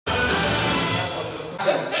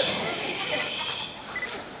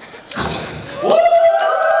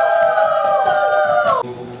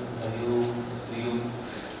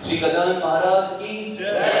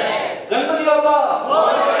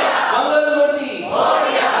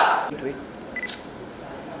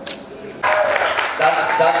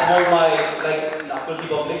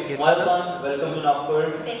Mayo-san, welcome to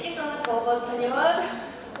Nagpur. Thank you so much. बहुत धन्यवाद.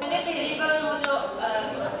 मैंने पहली बार वो जो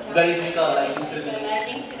गणेश जी का लाइटिंग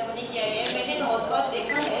सेरेमनी किया है मैंने बहुत बार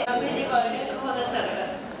देखा है. पहली बार में तो बहुत अच्छा लगा.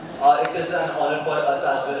 It is an honor for us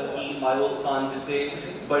as well कि Mayo-san जितने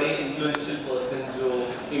बड़े influential person जो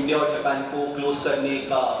इंडिया और जापान को close करने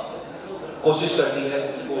का कोशिश करती है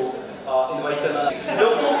उनको इनवाइट करना.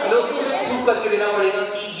 लोग को प्रूव करके देना पड़ेगा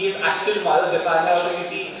कि ये एक्चुअल मायो जापान है और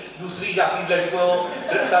किसी दूसरी जापानीज लड़की को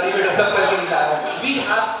साड़ी में ड्रेसअप करके नहीं लाया. We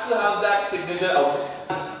have to have that signature out.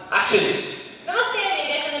 Action. नमस्ते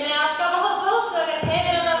लेडीज में आपका बहुत स्वागत है.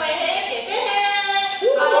 मेरा नाम है कैसे हैं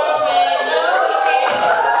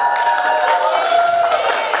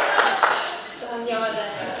धन्यवाद.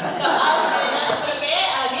 तो आज मैं नागपुर में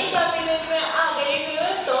आगे काफी दिन में आ गई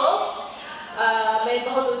हूँ तो मैं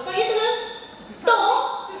बहुत उत्साहित हूँ. तो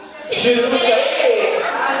शुरू करें.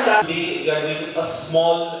 We are doing a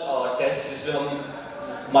small test जिसमें हम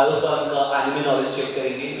Mayo-san का anime knowledge check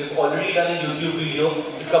करेंगे. We've already done a YouTube video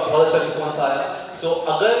जिसका बहुत अच्छा response आया. So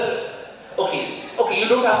अगर okay, you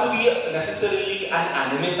don't have to be necessarily an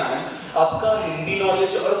anime fan. आपका हिंदी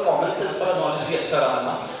knowledge और common sense वाला knowledge भी अच्छा रहा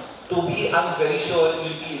ना, तो भी I'm very sure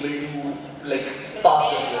you'll be able to like pass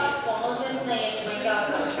this test. common sense नहीं है तो मैं क्या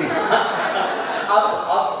करूँ?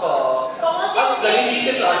 आप गणेश जी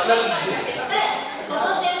से प्रार्थना कीजिए.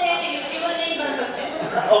 common sense है तो यूट्यूबर नहीं बन सकते.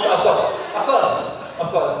 Of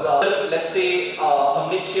course. Let's say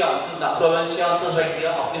हमने 6 answers, Nagpur ने 6 answers right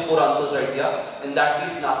दिया, आपने 4 answers right दिया. In that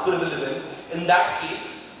case, Nagpur will win. In that case,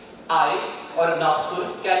 I or Nagpur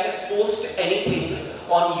can post anything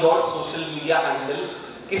on your social media handle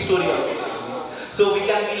की story on social media. So we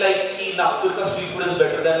can be like कि Nagpur का street food is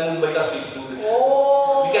better than Mumbai का street food.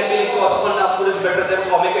 We can be like Cosmo Nagpur is better than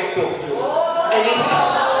Comic at Tokyo. Anything.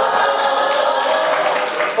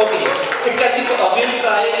 Okay, it can be we'll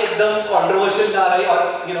try एकदम controversial ना रहे और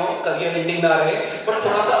career ending ना रहे, but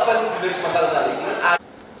थोड़ा सा अपन मिर्च मसाला डालेंगे.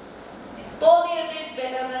 Bollywood is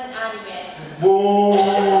better than anime.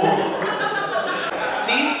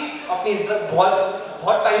 Please अपनी इज्जत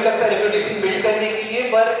बहुत टाइम लगता है reputation build करने के लिए,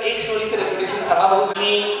 पर एक स्टोरी से reputation खराब हो जाती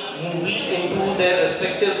है. Movie into their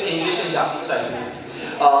respective English and Japanese titles.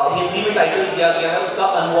 Hindi में टाइटल दिया गया है, उसका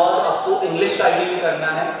अनुवाद आपको इंग्लिश टाइटल में करना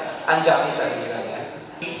है and Japanese टाइटल में करना है.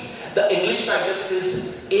 The English title is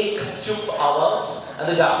एक चुप आवाज and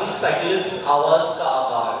the Japanese title is आवाज का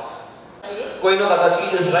आकार. कोई ना पता चीज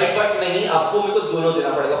is right but नहीं, आपको मेरे को दोनों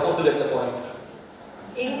देना पड़ेगा for to get the point.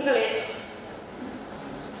 English.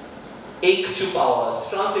 एक चुप आवाज.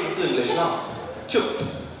 Translate to English ना. चुप.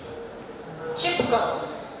 चुप करो.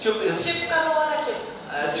 चुप is. चुप करो वाला चुप.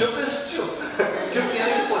 चुप is चुप. चुप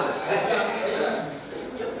यानी चुप हो जाता है.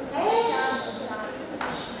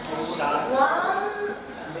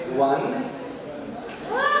 One.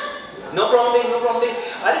 No prompting.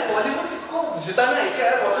 अरे बॉलीवुड को जिताना है क्या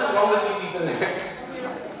यार? What is wrong with you people?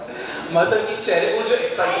 Muscle की चेहरे को जो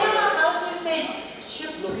excited. I don't know how to say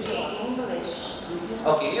chip in English.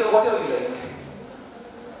 Okay, whatever you like.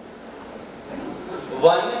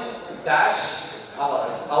 One dash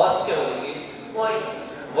आवाज. आवाज क्या बोलेंगे? Voice.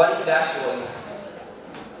 One dash voice.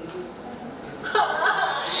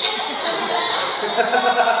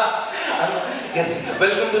 Yes,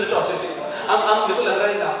 welcome to the top session. मेरे को लग रहा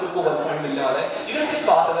है नागपुर को 1 point मिलने वाला है. You can say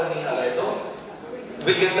pass अगर नहीं आ रहा है तो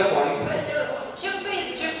we'll get the point. चुप is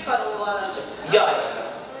चुप करो वाला चुप. Yeah.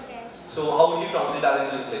 So how would you translate that in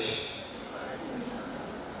English?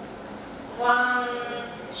 One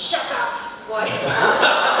shut up voice.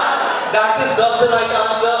 That is not the right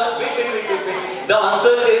answer. Wait. The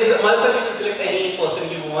answer is Mayo-san, you can select any person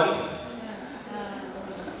you want.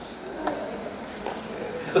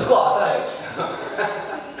 उसको आता है.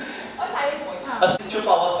 और silent voice. A chip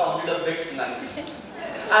hour sounded a bit nice.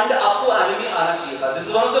 And आपको anime आना चाहिए था. This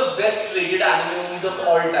is one of the best rated anime movies of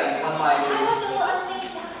all time on my list.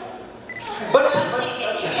 But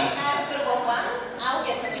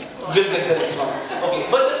we'll get the next one. Okay,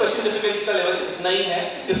 but the question difficulty का level इतना ही है.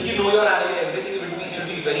 If you know your anime, everything should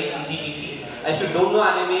be very easy. And if you don't know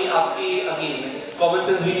anime, आपके again common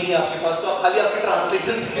sense भी नहीं है आपके पास, तो आप खाली आपके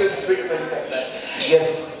translation skills पे depend करता है. Yes.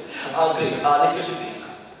 Great. Next question, please.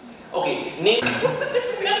 Okay. Name.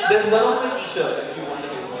 There's one on my T-shirt if you want to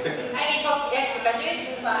know. I mean, yes, Pikachu is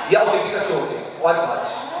fine. Yeah, okay, Pikachu, okay. Or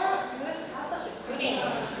Patch.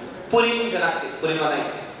 Purim janakte. Purim नहीं.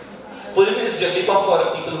 Purim is Jallipop for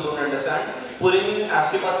people who don't understand. Purim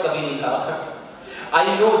आपके पास कभी नहीं था. I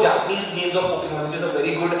know Japanese names of Pokemon, which is a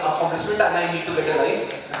very good accomplishment, and I need to get a life.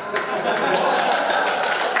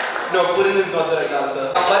 No, Purin is not the right answer.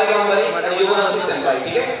 Gambare, and you gonna say senpai,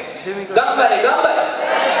 ठीक है? Gambare.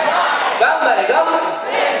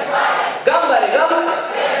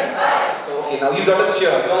 You got to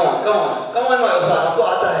cheer. Come on, Mayo-san. आपको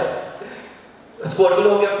आता है. Squirtle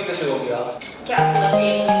हो गया, Pikachu हो गया. Captain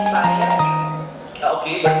Inspire.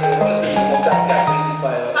 Okay, but what is the name of that Captain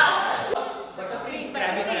Inspire?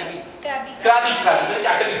 Krabby.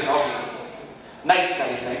 Captain is not. Nice.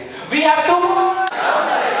 We have to.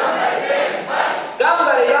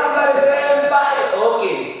 Gambare senpai.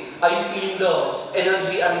 Okay. Are you feeling the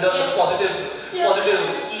energy and the positive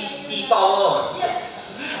power? Yes.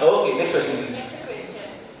 Okay, next question please.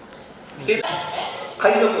 Say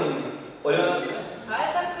Kaizoku.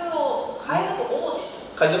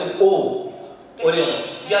 Kaizoku O. Orion.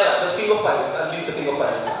 Yeah, the king of pirates. I believe the king of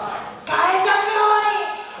pirates.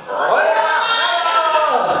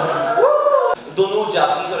 दोनों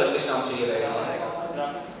Japanese और English नाम चाहिए रहेगा.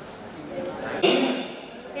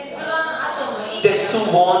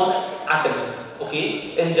 Tetsuwan Atom. Okay,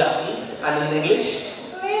 in Japanese and in English.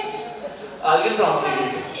 You can translate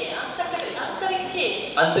it.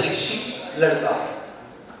 Antarikshi लड़का.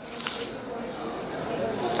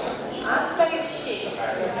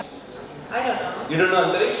 I don't know. You don't know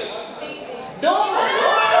Antariksh? No.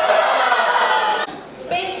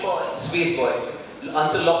 Space boy.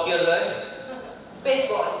 Answer lock किया जाए. Space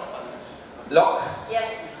boy. Lock? Yes.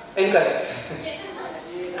 Incorrect.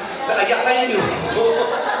 Yeah, thank you.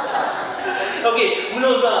 Okay, who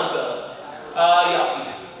knows the answer? Yeah,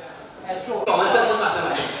 please. Common sense and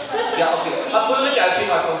mathematics. Yeah, okay. अब बोलो मैं calcium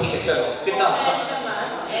atom. ठीक है, चलो. कितना?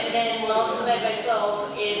 And then multiplied by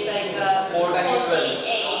 12 is like 4 times 12.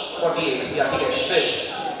 48. Yeah, ठीक है. फिर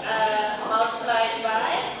multiplied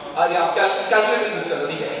by. Yeah, calculator use करो,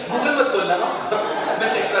 ठीक है. Google मत खोलना ना. मैं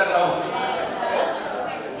check कर रहा हूँ.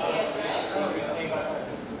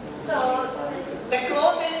 So the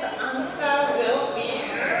closest answer will be.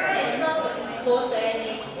 It's not close to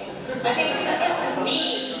anything. I think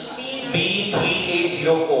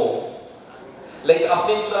B3804. Like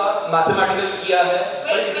आपने पूरा mathematical किया है.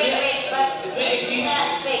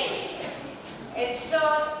 Wait. So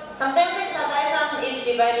sometimes in Sakai-san is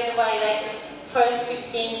divided by like first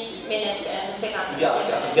 15 minutes and second 15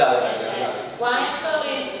 minutes. Yeah. One episode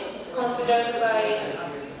is considered by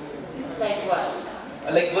like what?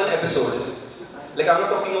 Like one episode. Like I'm not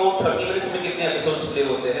talking about 30 minutes में कितने episodes play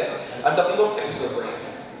होते हैं. I'm talking about episode wise.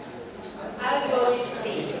 I would go with C.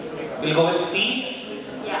 We'll go with C.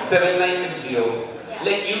 Yeah. 7960. Yeah.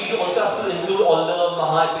 Like you also have to include all the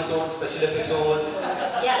Maha episodes, special episodes.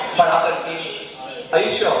 Yeah. पढ़ा करके. Are you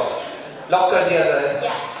sure? Lock कर दिया जाए.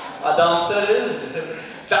 Yeah. The answer is,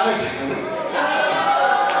 damn it.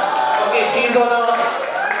 Okay, she's on a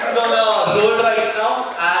roll right now,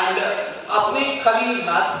 and आपने खाली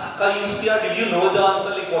maths का use किया. Did you know the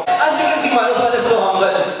answer? Like what? As you can see, Mayo-san is so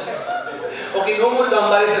humble. Okay, no more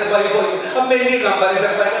gambare senpai for you. अब मेरे लिए gambare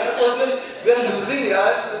senpai करना. We are losing,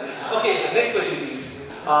 यार. Okay, next question please.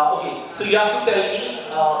 Okay, so you have to tell me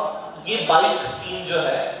ये bike scene जो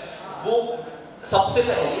है वो सबसे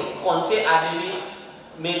पहले कौन से anime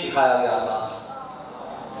में दिखाया गया था?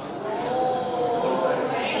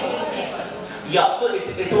 Yeah, so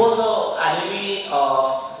it was a anime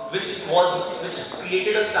which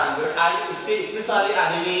created a standard, and उससे इतने सारे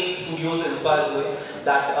anime studios inspired हुए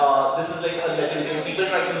that this is like a legendary. People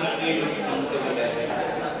try to recreate this scene every time.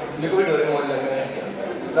 मेरे को भी डोरेमोन लग रहा है.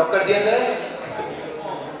 लॉक कर दिया जाए?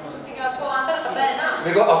 आपको आंसर पता है ना?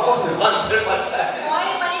 मेरे को of course आंसर पता है. Why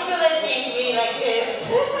manipulating me like this?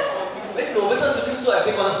 Like Nobita is looking so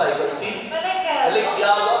epic on a cycle. See? But like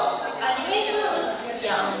क्या हुआ? Animation looks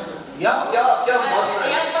young. Yeah, क्या मस्त है.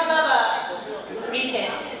 Young मतलब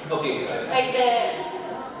recent. Okay. Like the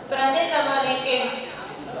पुराने ज़माने के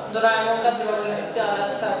डोरेमोन का drawing ज़्यादा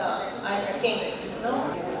सा था. I think, no?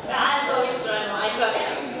 I'll go with Doraemon. I trust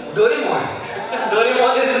you. Doraemon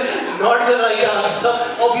is not the right answer.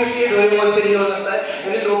 Obviously Doraemon से नहीं हो सकता है.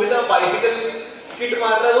 मैंने Nobita bicycle skit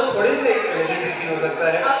मार रहा है वो थोड़ी ना एक legendary scene हो सकता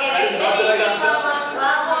है. Okay, let's not the right answer.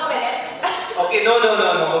 one more minute. Okay, no.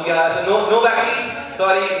 Okay, no vaccines.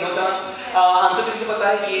 Sorry, no chance. Answer किसको पता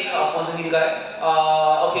है कि कौन सा scene का है?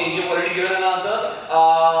 Okay, you've already given an answer.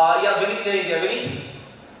 Yeah, Vinith ने दिया. Vinith?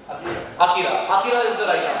 Akira is the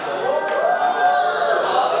right answer.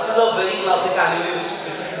 It is a very classic anime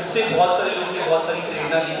जिससे बहुत सारे लोगों ने बहुत सारी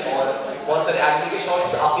प्रेरणा ली और बहुत सारे anime के shots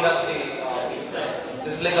Akira से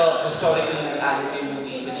this is like a historical anime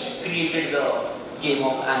movie which created the game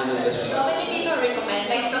of anime industry. So many people recommend,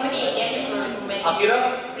 like so many Indian people recommend. Akira?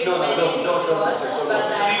 No, don't watch it.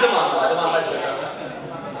 Read the manga. The manga is better.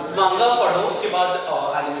 Manga पढ़ो उसके बाद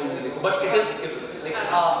anime movie देखो. But it is like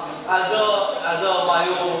as a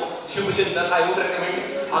Mayo Shubhchintan, I would recommend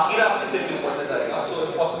Akira आपके सिर्फ 2% जाएगा. So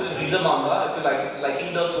if possible, read the manga. If you liking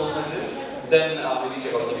the source material, then maybe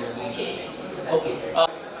check out the movie. Okay.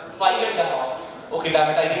 5.5. Okay, damn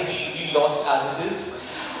it. I think we lost as it is.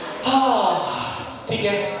 ठीक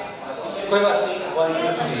है. कोई बात नहीं. 1,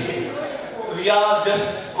 2, 3. We are just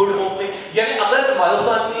good hoping. यानी अगर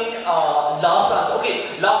मायोसान ने last answer. Okay,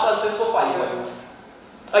 last answer is for 5 points.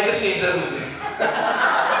 I just changed the rule.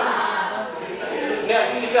 नहीं, I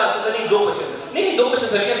think if you answer नहीं 2 questions. नहीं 2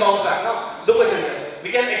 questions है. We can bounce back ना. 2 questions है. We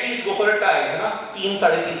can at least go for a tie, है ना? 3,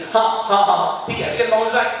 3.5. हाँ. ठीक है. We can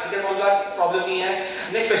bounce back. Problem नहीं है.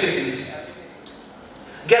 Next question please.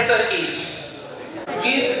 Guess her age.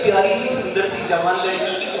 ये प्यारी सी सुंदर सी जवान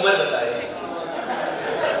लड़की की उम्र बताए.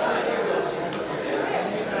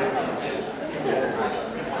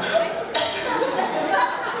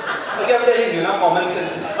 Okay, I'm telling you ना common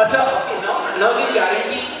sense. अच्छा, okay, now ये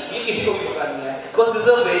guarantee ये किसी को भी पता नहीं है. Because this is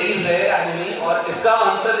a very rare anime और इसका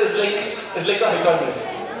answer is like a hit or miss.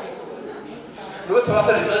 मुझे थोड़ा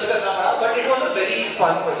सा research करना पड़ा, but it was a very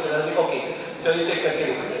fun question. I was like, okay, चलिए check करके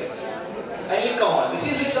देखते हैं. I mean, come on, this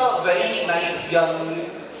is like a very nice young.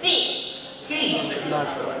 C.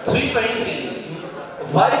 323.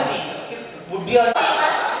 Why C? Would be a. She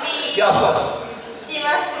must be. Yeah, of course. She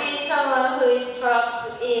must be someone who is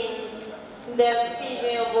trapped in the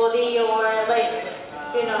female body or like,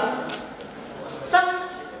 you know,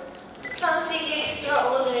 something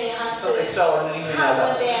extraordinary has to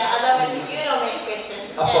happen there. Otherwise, you don't make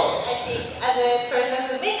questions. Of course. I think as a person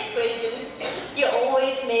who makes questions, you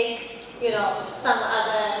always make, you know, some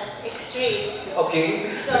other extreme.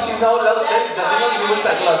 Okay. So she now loves that judging on human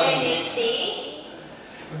psychology.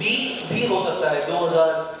 D हो सकता है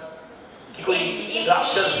 2000 की कोई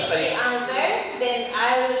राक्षस the answer, then I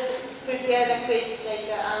would prepare the question like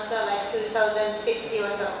the answer like 2050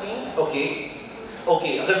 or something. Okay.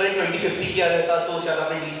 अगर मैंने 2050 किया रहता तो शायद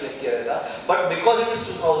आपने D select किया रहता. But because it is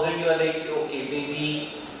 2000, you are like okay, maybe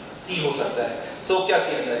C हो सकता है. So क्या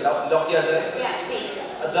किया जाए? Lock किया जाए? Yeah, C.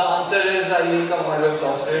 The answer is I will come on, we've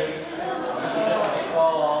lost it.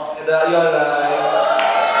 You are right.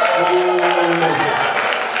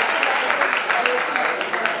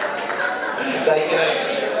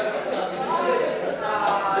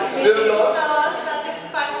 This is so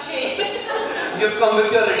satisfactory. You've come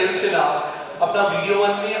with your redemption arc. अपना video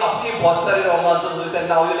 1 में आपके बहुत सारे wrong answers होते हैं.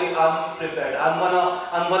 Now you're like, I'm prepared. I'm gonna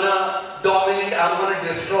dominate. I'm gonna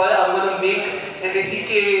destroy. I'm gonna make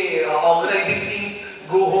NACK organizing team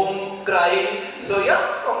go home crying. So yeah,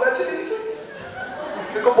 congratulations.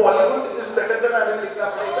 Because Bollywood is better than anime लिखना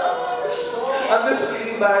पड़ेगा. I'm just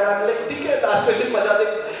feeling bad. I'm like, ठीक है, last question बजा दे.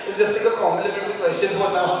 It's just like a complimentary question for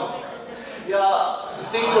now. Yeah,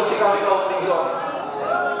 sing Kochikami का opening song.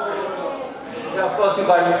 Yeah, of course you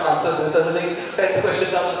can't answer this. So like 10th question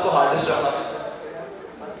था उसको hardest रखा.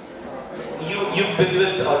 You've been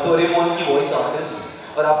with Doraemon की voice artist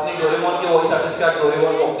और आपने Doraemon के voice artist के साथ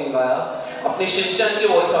Doraemon का opening गाया. अपने शिनचैन के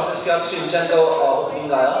voice artist के साथ शिनचैन का opening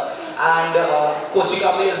गाया. And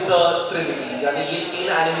Kochikami is the trinity. यानी ये 3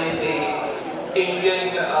 anime से Indian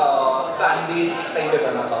fan base टाइम पे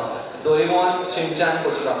बना था. Doraemon, Shinchan,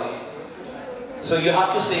 Kochikami. So you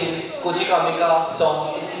have to sing Kochikami का song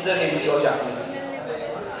in either Hindi or Japanese.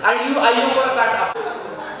 And I know for a fact.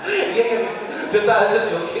 I was just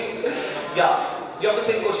joking. Yeah, you have to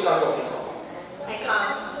sing Kochikami opening song. I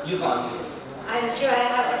can't. You can't. I'm sure I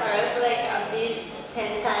have heard like at least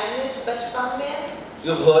 10 times Bachpan mein.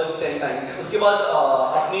 You've heard 10 times. उसके बाद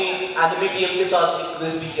अपनी anime team के साथ एक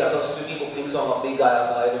quiz भी किया था. उसमें भी opening song आपने गाया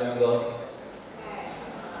था. I remember.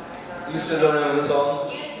 You still don't remember the song?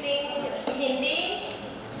 You sing Hindi.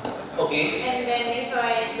 Okay. And then if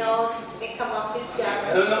I don't, they come up with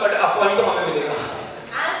Japanese. No, but a point तो हमें मिलेगा.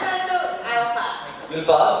 Answer to I'll pass. You'll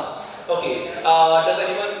pass. Okay.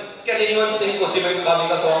 Can anyone sing Kochikami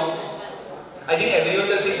का song? I think everyone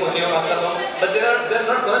can sing Kochikami का song, but they're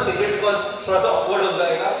not gonna sing it because थोड़ा सा awkward हो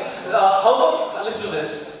जाएगा. How about let's do this.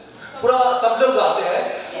 पूरा सब लोग गाते हैं,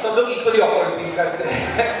 सब लोग equally awkward feel करते हैं.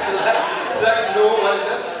 so that no one is.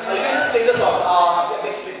 You can just play the song.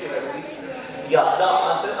 Next please. Yeah, the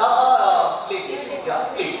answer. Play. Yeah,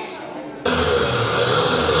 play.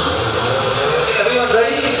 Okay, everyone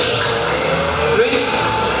ready? 3,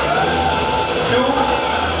 2.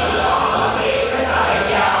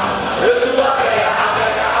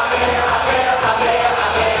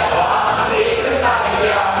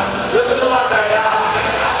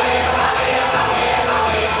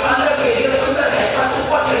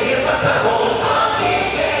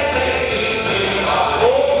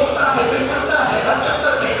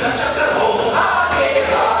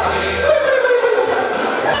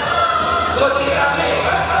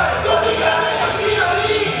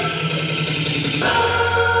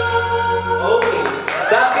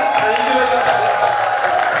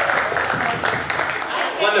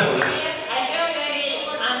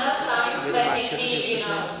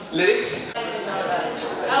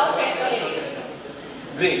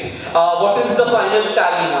 Great. What is the final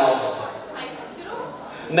tally now?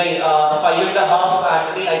 5.5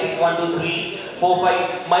 and I think 1, 2, 3, 4,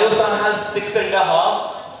 5. Mayo-san has 6.5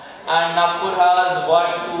 and Nagpur has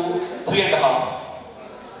 1, 2, 3.5.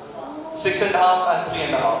 6.5 and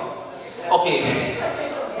 3.5. Okay.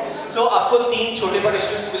 So आपको 3 छोटे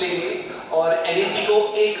punishments मिलेंगे और NAC को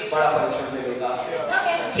एक बड़ा punishment मिलेगा.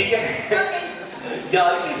 ठीक है?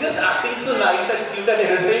 Yeah, she's just acting so nice and cute and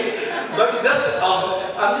innocent, but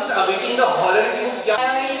I'm just awaiting the horror.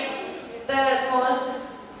 Mary is the most,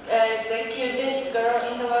 the cutest girl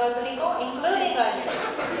in the world, including Anya.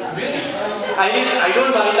 Really? I mean, I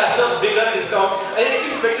don't mind. That's a bigger discount. I think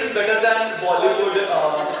it's better than Bollywood.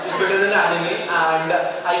 It's better than anime, and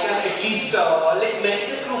I can at least like make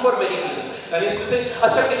this true for many people. And इसमें से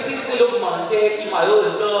अच्छा कितने लोग मानते हैं कि मायो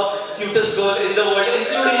is the cutest girl in the world,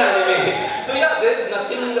 including anime. So yeah, there's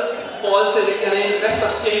nothing false in it. And मैं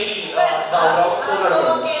सत्य ही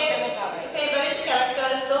favorite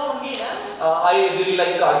characters तो होंगी ना? I really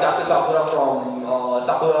like Cardcaptor Sakura from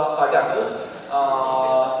Sakura Cardcaptors.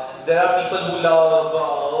 There are people who love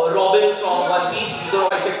Robin from One Piece,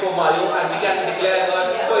 except for Mayo, and we can declare her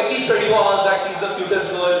for at least 24 hours that she's the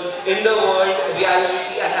cutest girl in the world,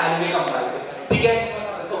 reality and anime combined. Okay,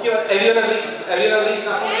 everyone agrees? Everyone agrees?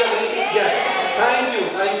 Yes. Thank you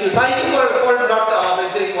for not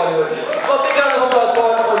mentioning Bollywood. So big round of applause for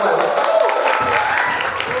Mayo.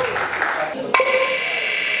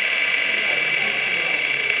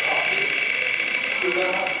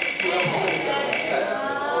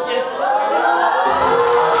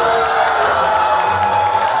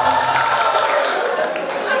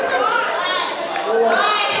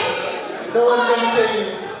 No one can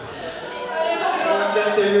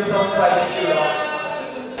save you from spicy chula.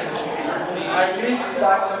 At least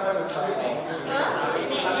that चम्मच उठा.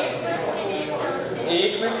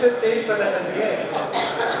 एक minute से test पता चल गया.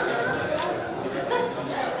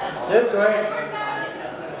 Just go ahead.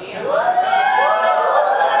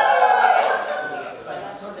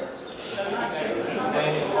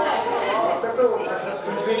 तो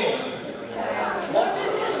कुछ भी नहीं.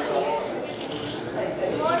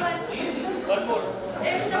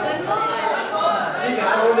 ठीक है,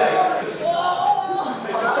 हो जाएगा.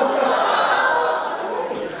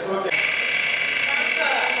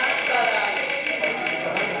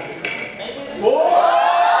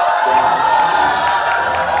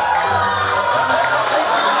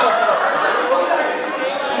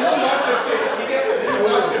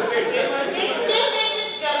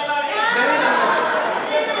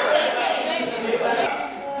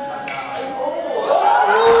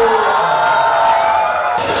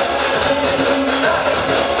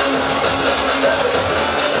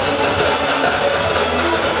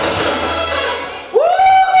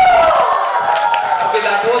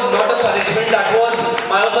 That was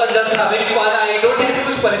Mayo-san just having fun. I don't think इसमें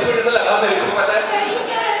कुछ punishment ऐसा लगा मेरे को पता है.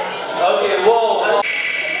 Okay, whoa.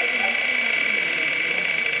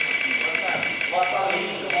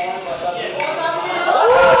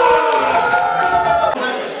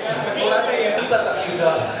 थोड़ा सा ये भी करता है.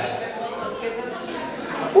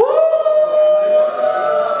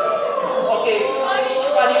 Okay.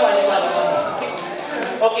 पानी.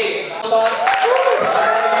 Okay.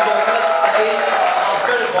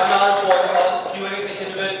 After 1 hour for a Q&A session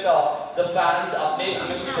with the fans, आपने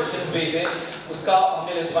हमें कुछ questions भेजे, उसका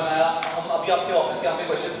हमने लिस्ट बनाया. हम अभी आपसे वापस यहाँ पे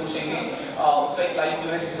questions पूछेंगे. उसका एक live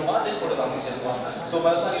Q&A session होगा, then photo conversation होगा. So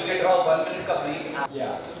Mayo-san, you'll get a 1 minute का break.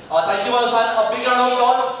 Yeah. Thank you Mayo-san. A big round of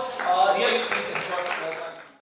applause.